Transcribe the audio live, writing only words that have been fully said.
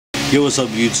Yo, what's up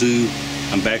YouTube?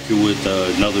 I'm back here with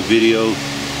another video.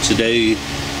 Today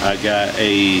I got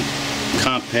a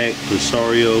Compaq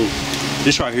Presario.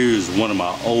 This right here is one of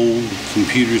my old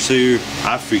computers here.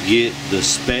 I forget the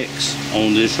specs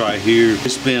on this right here.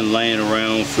 It's been laying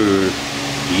around for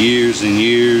years and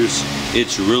years.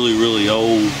 It's really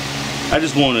old. I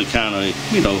just want to kind of,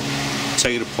 you know,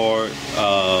 take it apart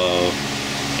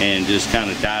and just kind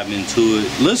of dive into it.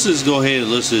 Let's just go ahead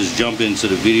and let's just jump into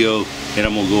the video, and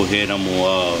I'm gonna go ahead, I'm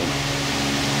gonna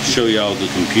show y'all the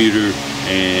computer,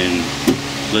 and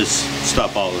let's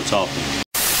stop all the talking.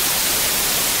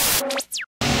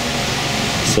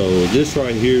 So this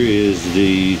right here is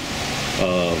the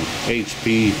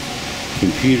HP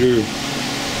computer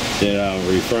that I'm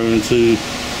referring to.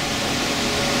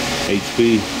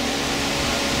 HP.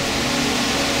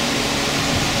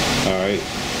 Alright,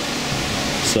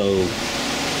 so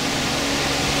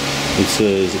it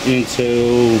says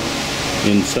Intel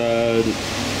inside.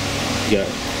 Got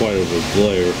quite of a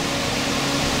glare.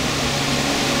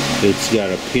 It's got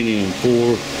a Pentium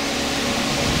 4,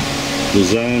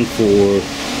 designed for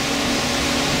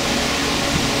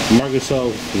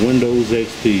Microsoft Windows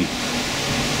XP.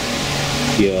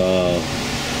 Yeah,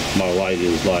 my light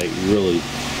is like really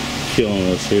killing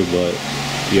us here, but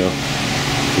yeah,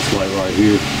 this light right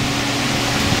here,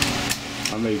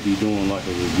 I may be doing like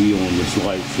a review on this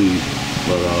light too,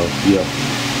 but yeah,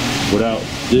 without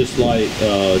this light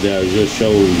that I just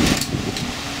showed you,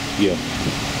 yeah.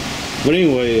 But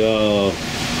anyway,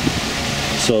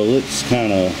 so let's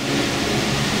kind of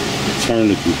turn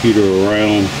the computer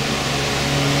around.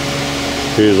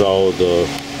 Here's all the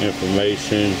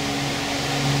information.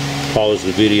 Pause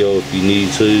the video if you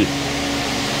need to.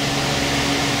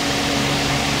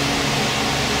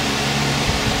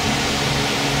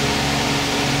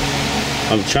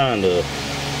 I'm trying to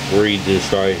read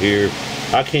this right here.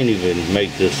 I can't even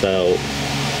make this out.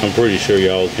 I'm pretty sure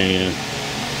y'all can.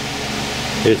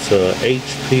 It's a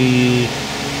HP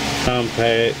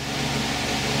Compaq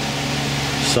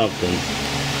something.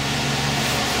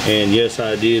 And yes,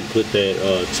 I did put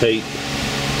that tape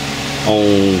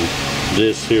on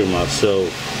this here myself.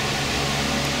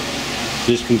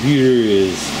 This computer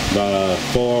is by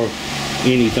far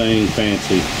anything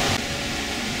fancy.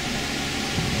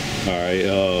 Alright,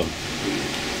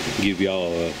 give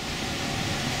y'all a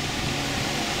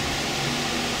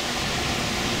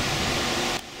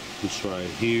this right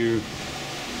here.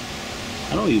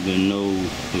 I don't even know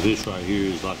if this right here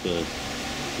is like a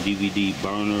DVD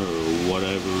burner or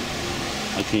whatever.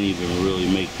 I can't even really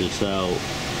make this out.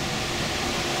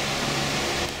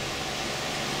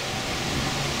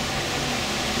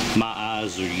 My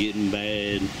eyes are getting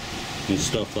bad and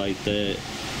stuff like that.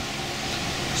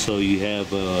 So you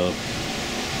have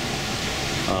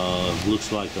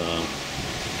looks like a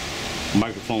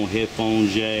microphone headphone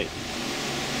jack.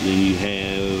 Then you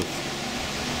have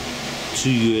 2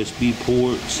 USB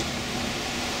ports.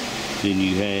 Then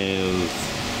you have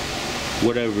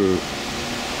whatever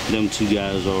them two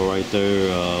guys are right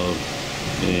there,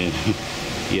 and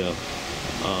yeah,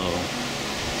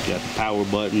 got the power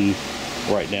button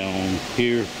right down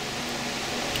here.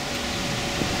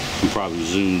 I'm probably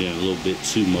zoomed in a little bit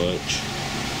too much.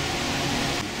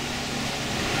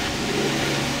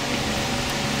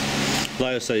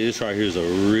 Like I say, this right here is a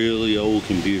really old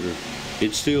computer.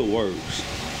 It still works.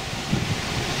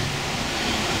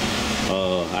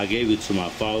 I gave it to my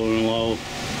father-in-law.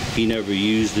 He never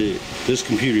used it. This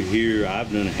computer here,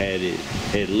 I've done had it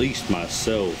at least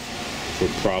myself for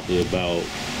probably about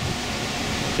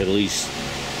at least,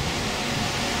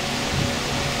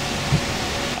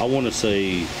 I want to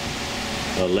say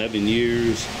 11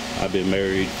 years. I've been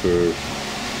married for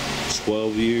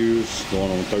 12 years,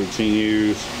 going on 13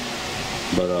 years.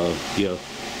 But yeah,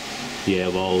 you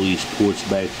have all these ports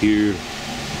back here.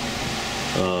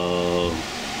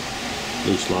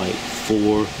 Looks like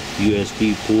 4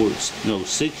 USB ports, no,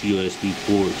 6 USB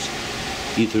ports,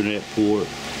 Ethernet port.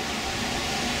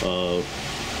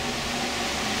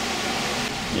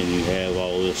 And you have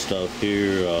all this stuff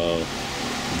here,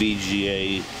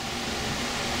 VGA,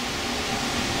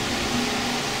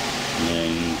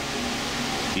 and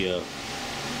yeah,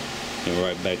 and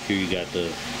right back here you got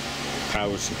the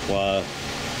power supply.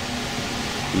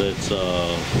 Let's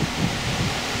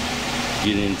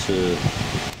get into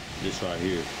this right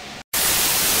here.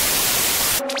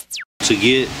 To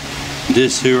get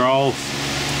this here off,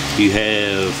 you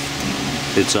have,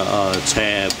 it's a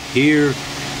tab here,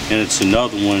 and it's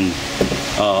another one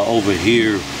over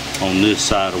here on this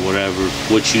side or whatever.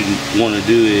 What you want to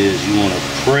do is you want to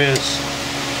press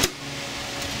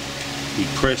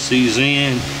these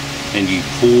in, and you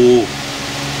pull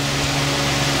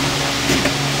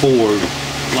cord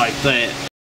like that.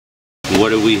 What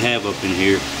do we have up in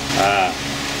here?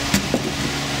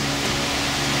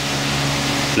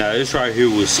 Now this right here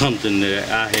was something that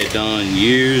I had done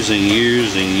years and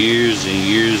years and years and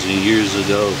years and years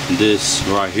ago. This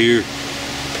right here,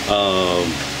 I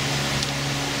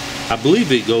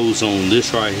believe it goes on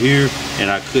this right here,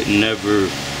 and I couldn't never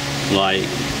like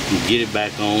get it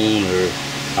back on, or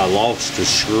I lost the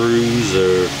screws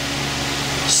or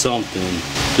something.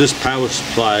 This power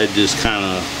supply just kind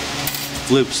of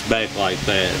flips back like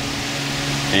that,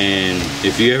 and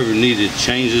if you ever needed to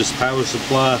change this power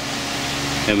supply,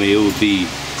 I mean, it would be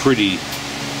pretty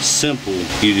simple.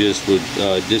 You just would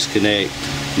disconnect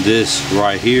this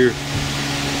right here.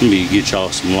 Let me get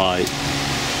y'all some light.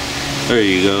 There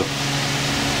you go.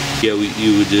 Yeah,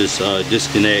 you would just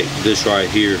disconnect this right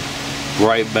here.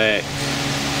 Right back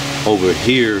over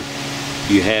here,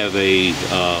 you have a,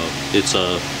 it's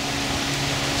a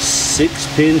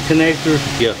 6-pin connector.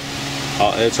 Yeah,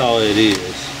 that's all it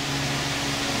is.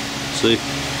 See,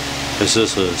 it's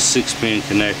just a 6-pin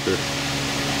connector.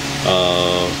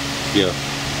 Yeah,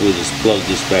 we'll just plug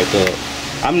this back up.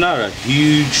 I'm not a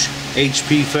huge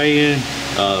HP fan.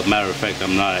 Matter of fact,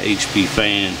 I'm not an HP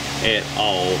fan at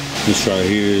all. This right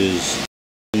here is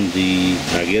the,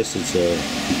 I guess it's a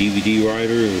DVD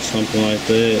writer or something like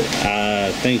that.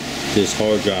 I think this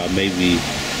hard drive may be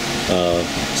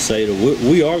SATA.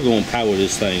 We are going to power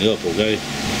this thing up, okay?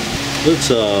 Let's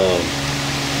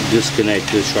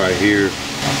disconnect this right here. I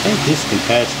think this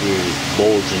capacitor is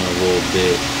bulging a little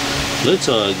bit. Let's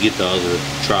get the other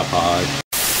tripod.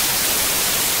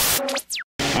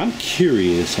 I'm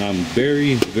curious. I'm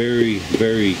very, very,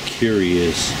 very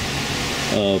curious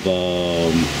of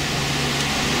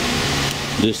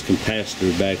this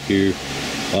capacitor back here.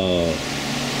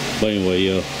 But anyway,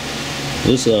 yeah,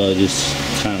 let's just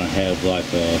kind of have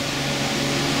like a,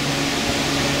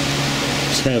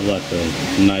 let's have like a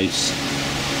nice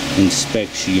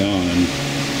inspection.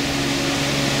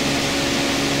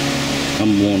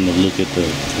 I'm wanting to look at the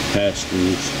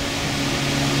capacitors.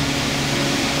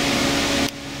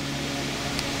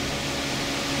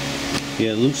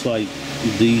 Yeah, it looks like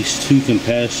these two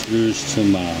capacitors to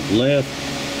my left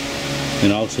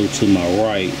and also to my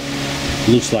right,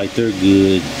 looks like they're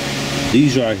good.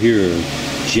 These right here are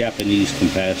Japanese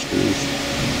capacitors.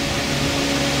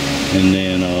 And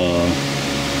then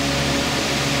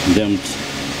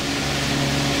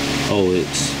oh,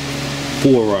 it's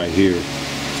 4 right here.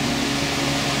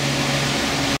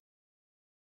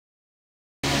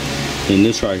 And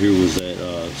this right here was that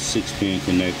 6-pin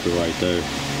connector right there.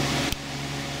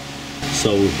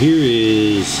 So here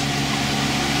is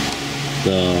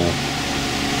the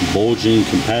bulging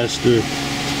capacitor.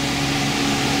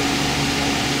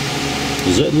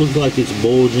 Does that look like it's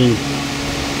bulging,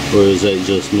 or is that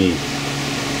just me?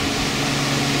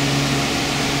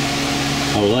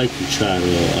 I would like to try to,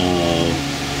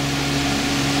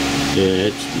 yeah,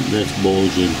 that's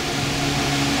bulging.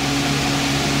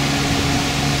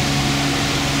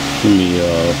 Let me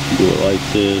do it like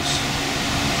this.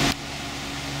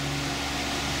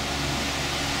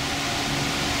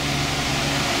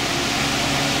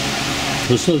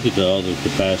 Let's look at the other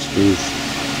capacitors.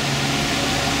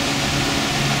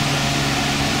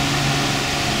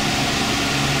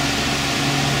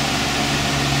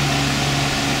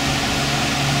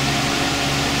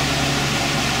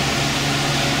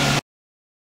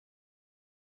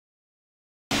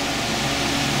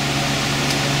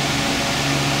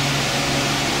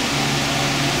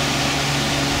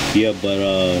 Yeah, but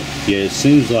yeah, it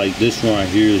seems like this one right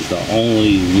here is the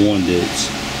only one that's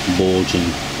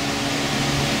bulging.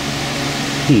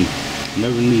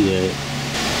 Never knew that.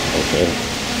 Okay.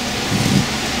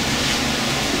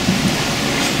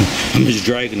 I'm just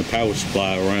dragging the power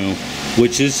supply around,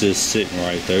 which is just sitting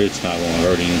right there. It's not going to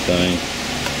hurt anything.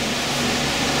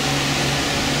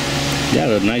 Got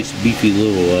a nice beefy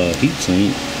little heat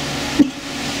sink.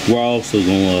 We're also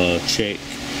going to check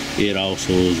it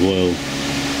also as well.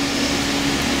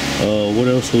 What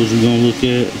else was we going to look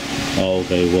at? Oh,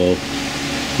 okay, well,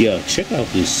 yeah, check out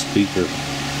this speaker.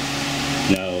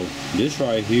 Now, this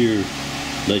right here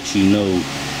lets you know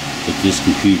that this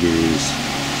computer is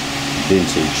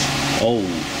vintage, old.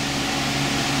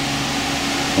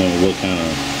 I don't know what kind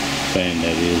of fan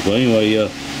that is, but anyway, yeah,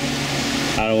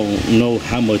 I don't know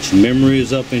how much memory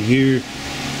is up in here.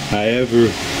 However,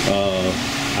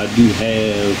 I do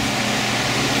have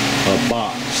a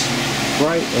box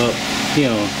right up, you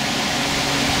know,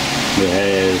 that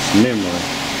has memory.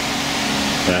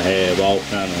 I have all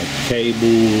kind of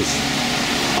cables,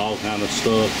 all kind of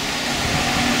stuff.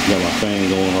 Got my fan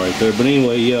going right there. But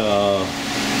anyway, yeah,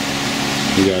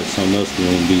 We got something else we're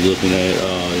gonna be looking at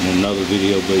in another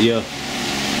video. But yeah,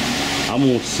 I'm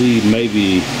gonna see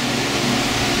maybe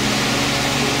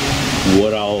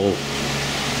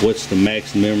what's the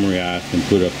max memory I can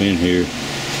put up in here.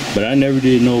 But I never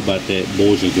did know about that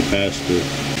bushing capacitor.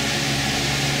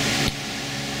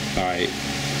 Alright,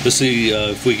 let's see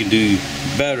if we can do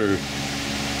better.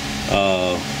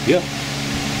 Yeah,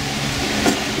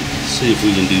 let's see if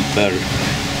we can do better.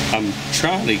 I'm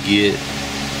trying to get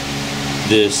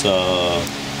this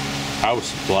power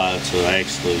supply to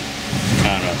actually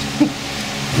kind of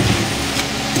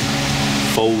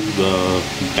fold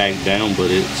back down,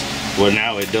 but it's, well,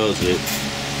 now it does it.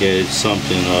 Yeah, it's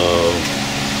something.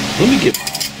 Let me get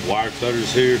my wire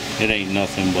cutters here. It ain't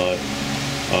nothing but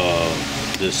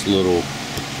this little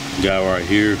guy right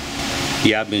here.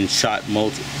 Yeah, I've been shot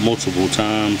multiple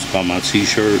times by my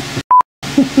t-shirt.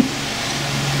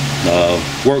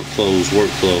 Work clothes, work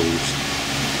clothes.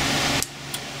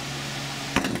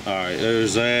 Alright,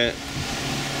 there's that.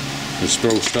 Let's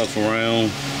throw stuff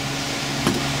around.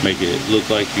 Make it look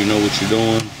like you know what you're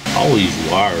doing. All these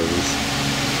wires.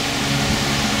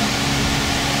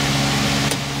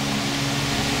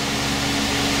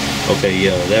 Okay,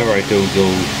 yeah, that right there would go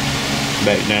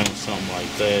back down, something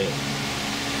like that.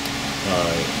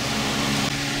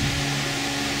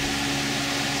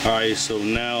 Alright, so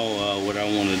now what I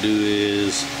want to do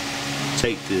is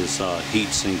take this heat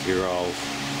sink here off.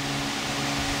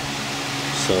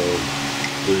 So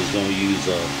we're just going to use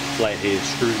a flathead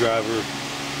screwdriver,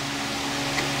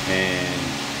 and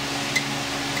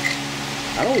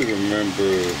I don't even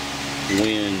remember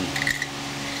when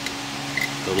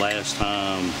the last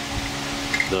time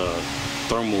the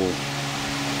thermal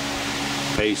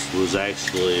paste was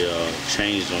actually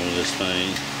changed on this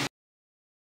thing.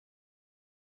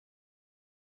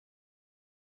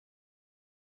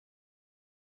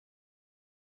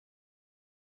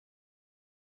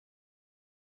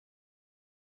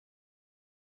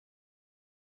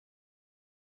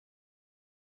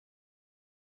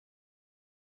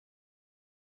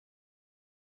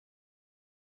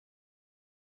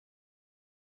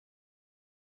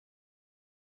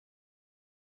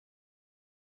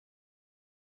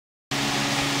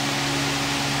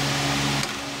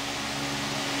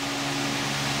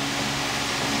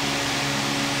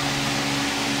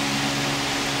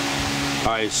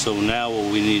 Alright, so now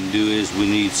what we need to do is we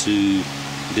need to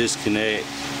disconnect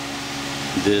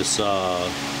this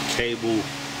cable,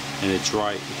 and it's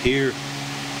right here.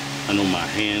 I know my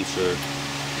hands are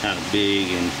kind of big,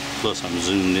 and plus I'm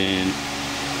zoomed in.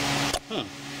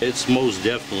 It's most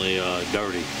definitely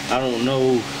dirty. I don't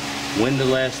know when the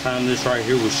last time this right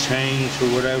here was changed or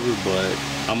whatever, but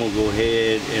I'm gonna go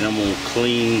ahead and I'm gonna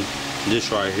clean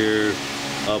this right here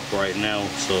up right now.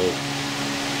 So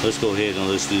let's go ahead and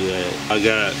let's do that. I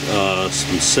got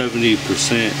some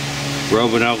 70%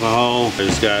 rubbing alcohol.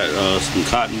 It's got some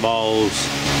cotton balls.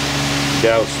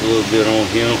 Douse a little bit on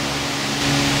him.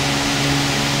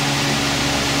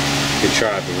 He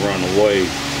tried to run away.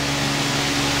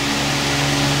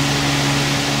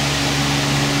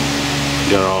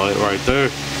 Got all that right there.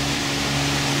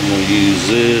 I'm gonna use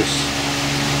this.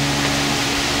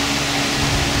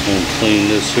 I'm gonna clean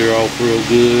this here off real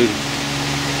good.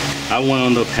 I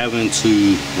wound up having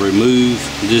to remove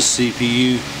this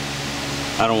CPU.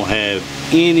 I don't have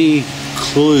any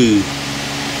clue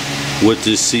what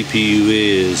this CPU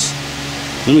is.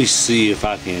 Let me see if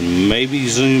I can maybe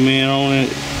zoom in on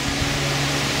it.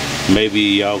 Maybe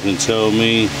y'all can tell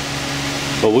me,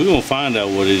 but we're gonna find out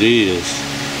what it is.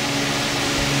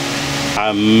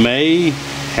 I may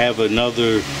have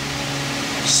another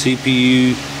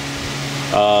CPU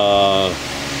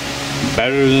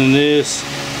better than this.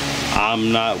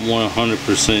 I'm not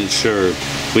 100% sure.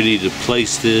 We need to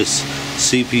place this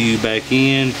CPU back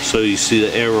in. So you see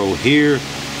the arrow here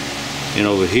and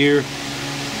over here.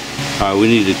 Alright, we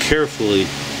need to carefully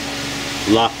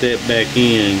lock that back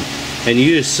in. And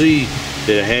you see that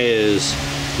it has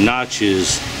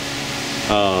notches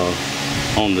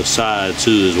on the side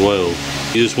too as well.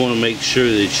 You just want to make sure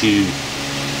that you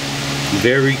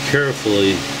very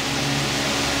carefully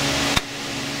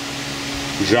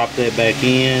drop that back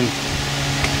in,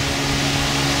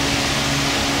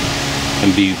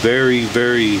 and be very,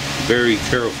 very, very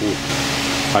careful.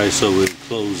 Alright, so we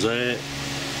close that.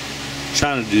 I'm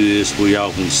trying to do this where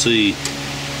y'all can see.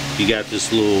 You got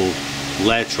this little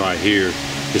latch right here.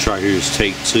 This right here is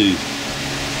take 2.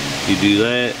 You do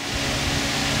that,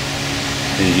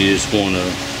 and you just want to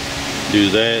do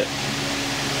that.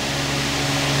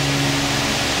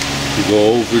 You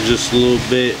go over just a little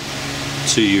bit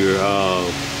to your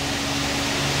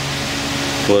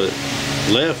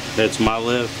left. That's my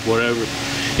left, whatever.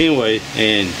 Anyway,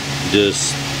 and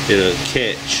just it'll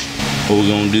catch. What we're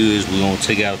gonna do is we're gonna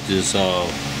take out this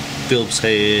Phillips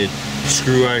head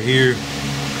screw right here,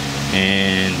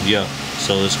 and yeah.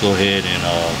 So let's go ahead and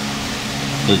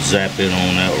let's zap it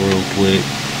on out real quick.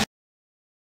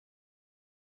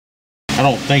 I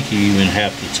don't think you even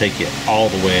have to take it all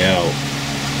the way out.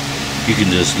 You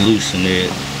can just loosen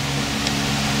it.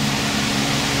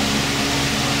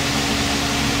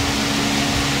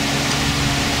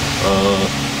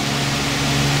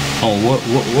 Oh, what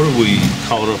are we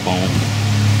caught up on?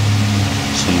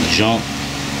 Some junk.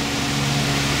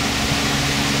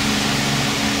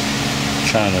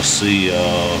 Trying to see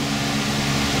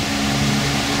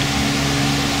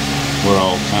what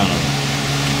all kind of.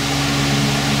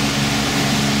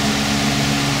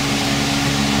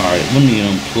 All right, let me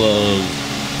unplug.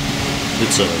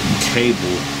 It's a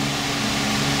cable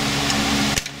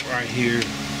right here.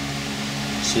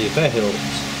 See if that helps.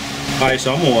 All right,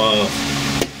 so I'm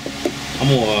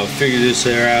gonna figure this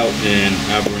there out, and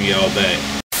I'll bring y'all back.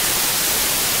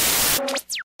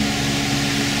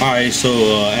 All right,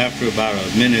 so after about a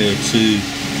minute or two,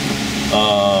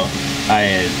 I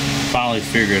had finally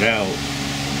figured out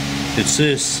it's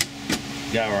this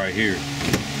guy right here.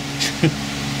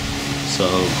 So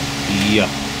yeah.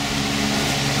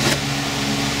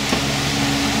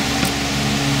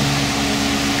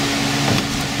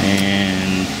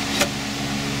 And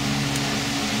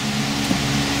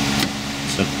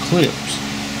some clips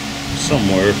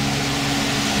somewhere.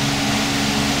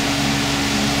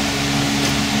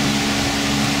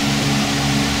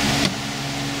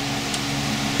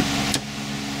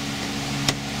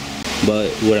 But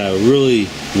what I really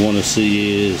want to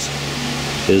see is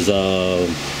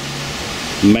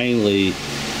mainly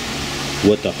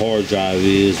what the hard drive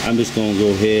is. I'm just gonna go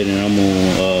ahead and I'm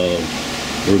gonna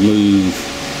remove.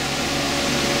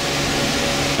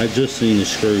 I just seen the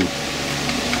screw.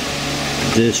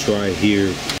 This right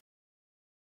here.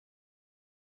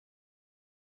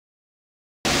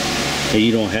 And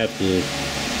you don't have to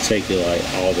take it like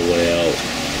all the way out.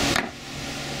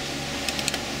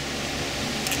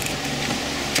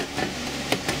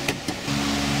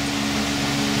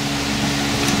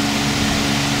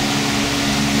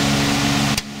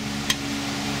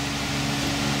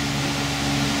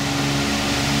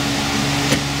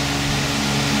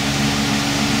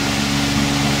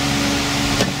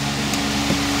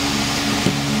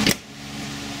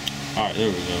 Alright, there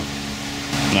we go.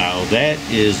 Now that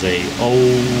is a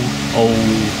old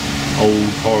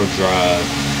hard drive.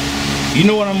 You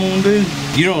know what I'm gonna do?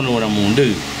 You don't know what I'm gonna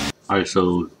do. Alright,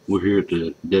 so we're here at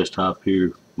the desktop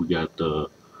here. We got the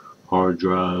hard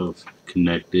drive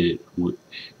connected with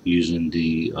using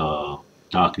the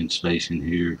docking station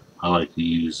here. I like to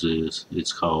use this.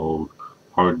 It's called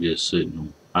Hard Disk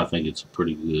Signal. I think it's a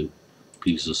pretty good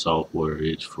piece of software.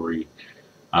 It's free.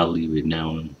 I'll leave it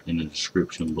down in the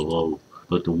description below.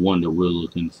 But the one that we're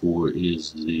looking for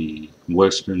is the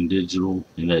Western Digital,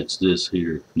 and that's this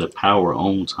here. The power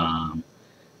on time,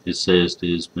 it says that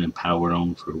it's been powered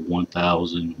on for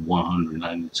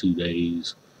 1,192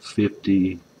 days,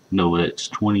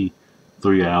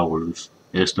 23 hours.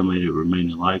 Estimated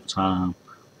remaining lifetime,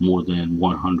 more than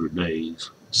 100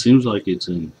 days. Seems like it's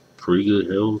in pretty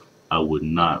good health. I would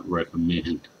not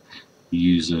recommend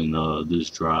using this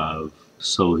drive.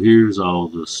 So here's all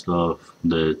the stuff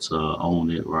that's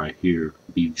on it right here.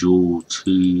 Bejeweled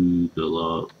 2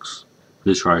 Deluxe.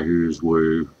 This right here is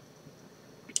where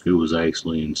it was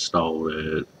actually installed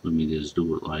at. Let me just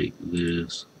do it like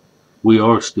this. We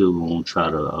are still going to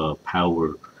try to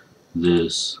power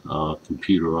this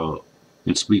computer up.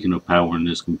 And speaking of powering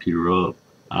this computer up,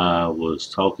 I was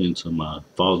talking to my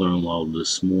father-in-law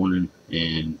this morning,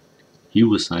 and he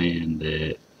was saying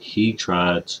that he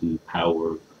tried to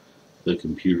power the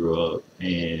computer up,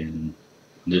 and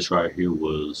this right here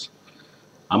was,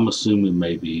 I'm assuming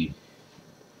maybe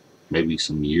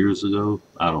some years ago.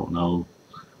 I don't know.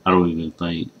 I don't even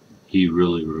think he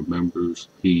really remembers.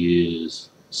 He is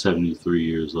 73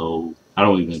 years old. I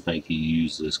don't even think he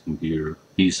used this computer.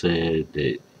 He said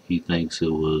that he thinks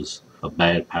it was a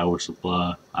bad power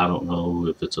supply. I don't know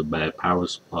if it's a bad power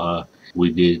supply.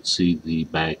 We did see the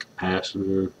back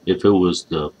capacitor. If it was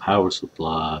the power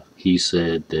supply, he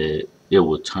said that it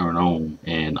would turn on,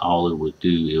 and all it would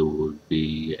do, it would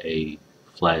be a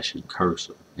flashing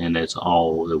cursor, and that's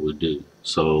all it would do.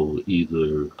 So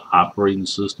either operating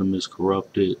system is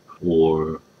corrupted,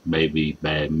 or maybe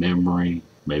bad memory,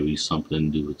 maybe something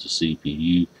to do with the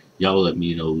CPU. Y'all let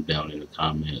me know down in the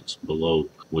comments below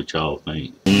what y'all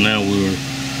think. Now we're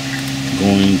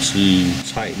going to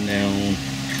tighten down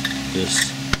this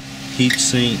heat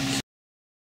sink.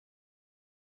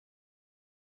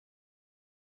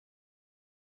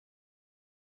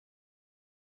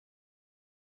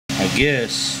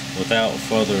 guess without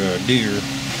further ado,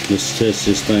 let's test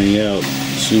this thing out,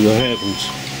 see what happens.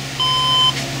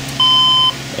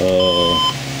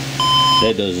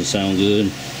 That doesn't sound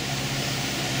good.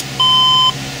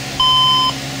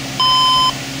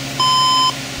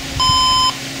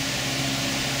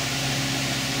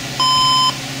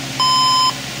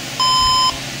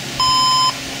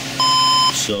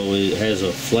 So it has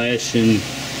a flashing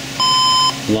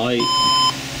light.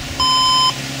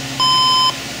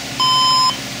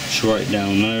 It's right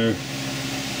down there.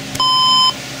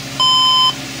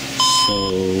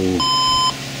 So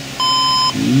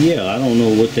yeah, I don't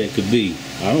know what that could be.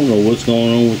 I don't know what's going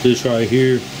on with this right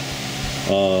here.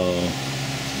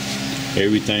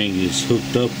 Everything is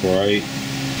hooked up right.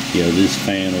 Yeah, this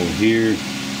fan over here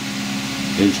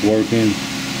is working.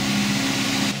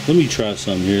 Let me try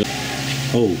something here.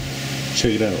 Oh,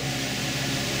 check it out.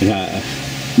 And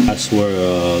I swear,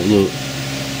 look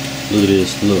at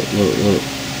this, look.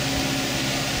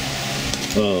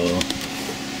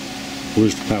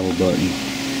 Where's the power button?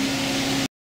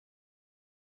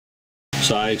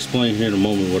 So I explained here in a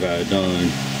moment what I had done.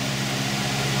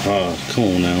 Come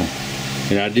on now.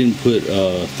 And I didn't put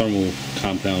thermal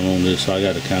compound on this, so I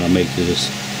got to kind of make this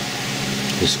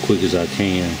as quick as I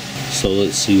can. So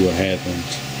let's see what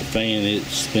happens. Fan, it's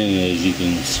spinning, as you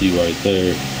can see right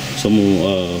there. So I'm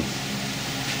gonna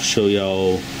show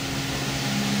y'all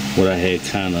what I had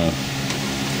kind of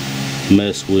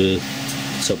messed with.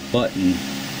 It's a button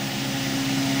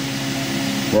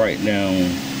right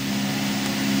down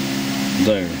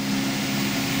there.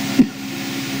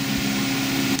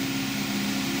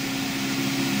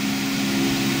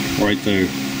 Right there.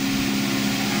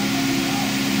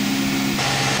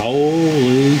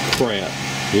 Holy crap.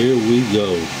 Here we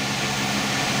go.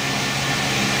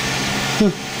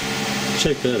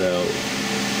 Check that out.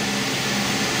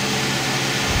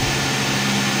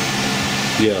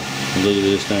 Yeah, look at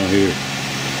this down here.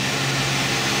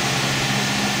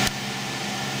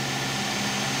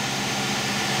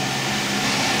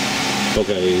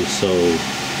 Okay, so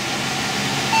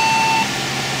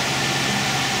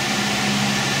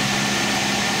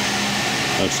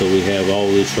we have all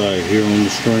this right here on the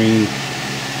screen.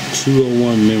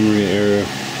 201 memory error.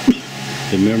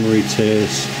 The memory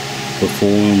test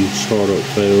performed. Startup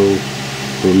failed.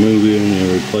 Removing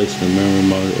and replacing the memory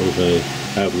module. Okay,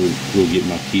 I will go get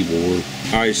my keyboard.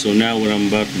 Alright, so now what I'm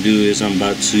about to do is I'm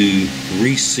about to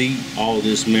reseat all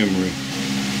this memory.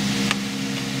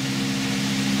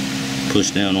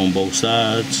 Push down on both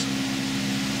sides.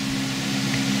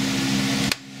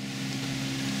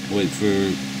 Wait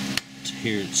for to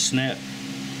hear it snap.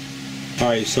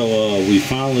 Alright, so we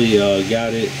finally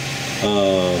got it.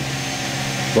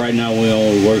 Right now we're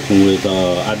only working with,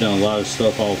 I've done a lot of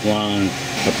stuff offline.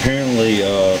 Apparently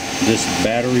this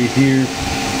battery here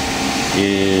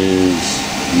is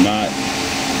not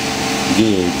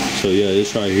good. So yeah,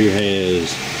 this right here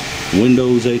has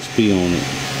Windows XP on it.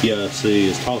 Yeah, see,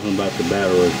 it's talking about the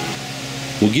battery.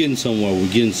 We're getting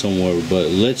somewhere, but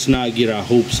let's not get our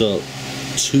hopes up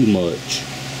too much.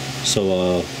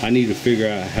 So I need to figure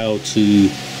out how to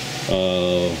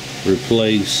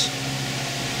replace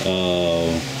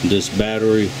this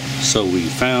battery. So we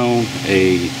found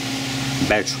a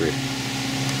battery,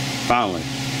 finally.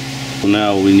 Well,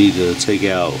 now we need to take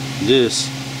out this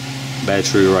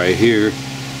battery right here.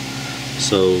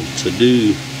 So to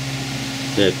do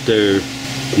that there,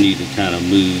 we need to kind of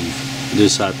move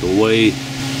this out the way.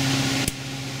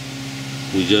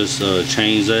 We just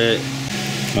changed that.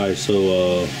 Alright,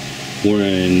 so we're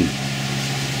in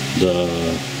the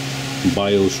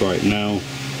BIOS right now,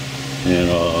 and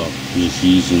just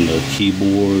using the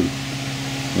keyboard,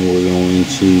 and we're going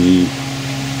to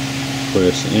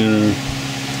press enter.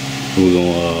 We're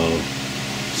going to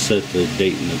set the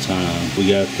date and the time. We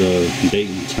got the date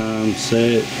and time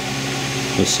set.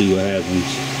 Let's see what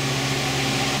happens.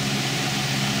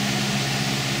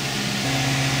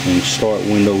 And start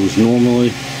Windows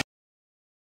normally.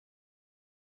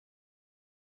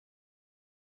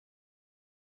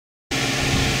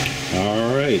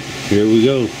 Alright, here we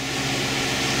go.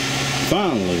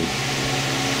 Finally.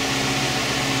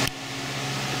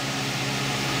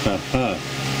 Haha.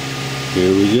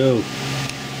 Here we go.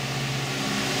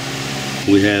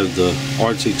 We have the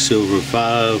Arctic Silver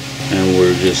 5, and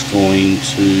we're just going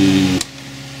to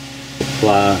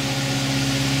apply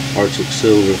Arctic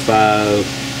Silver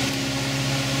 5.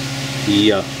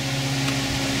 Yeah.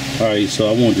 Alright, so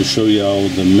I want to show y'all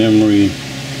the memory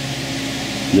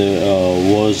that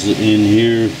was in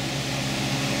here.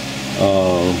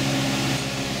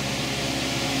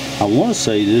 I want to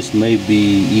say this may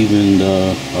be even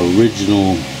the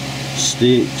original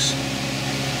sticks.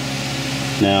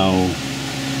 Now,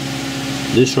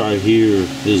 this right here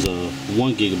is a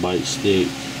 1 gigabyte stick.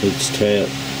 It's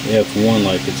tapped F1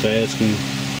 like it's asking.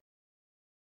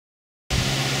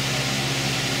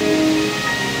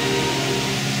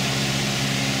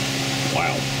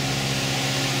 Wow.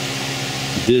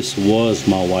 This was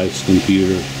my wife's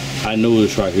computer. I know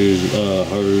this right here is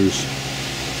hers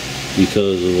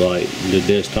because of like the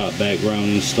desktop background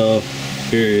and stuff.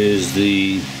 Here is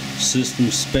the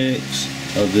system specs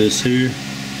of this here.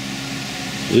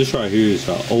 This right here is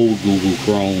an old Google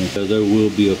Chrome. There will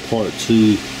be a part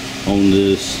 2 on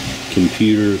this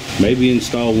computer. Maybe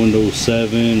install Windows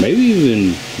 7, maybe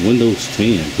even Windows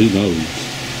 10, who knows.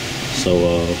 So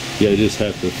yeah, just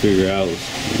have to figure out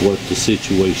what the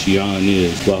situation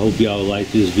is. Well, I hope y'all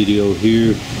like this video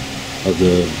here of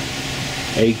the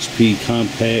HP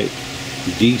Compaq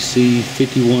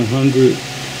DC5100.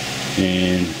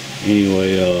 And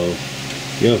anyway,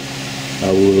 yeah,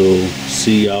 I will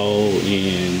see y'all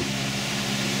in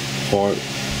part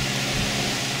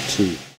 2.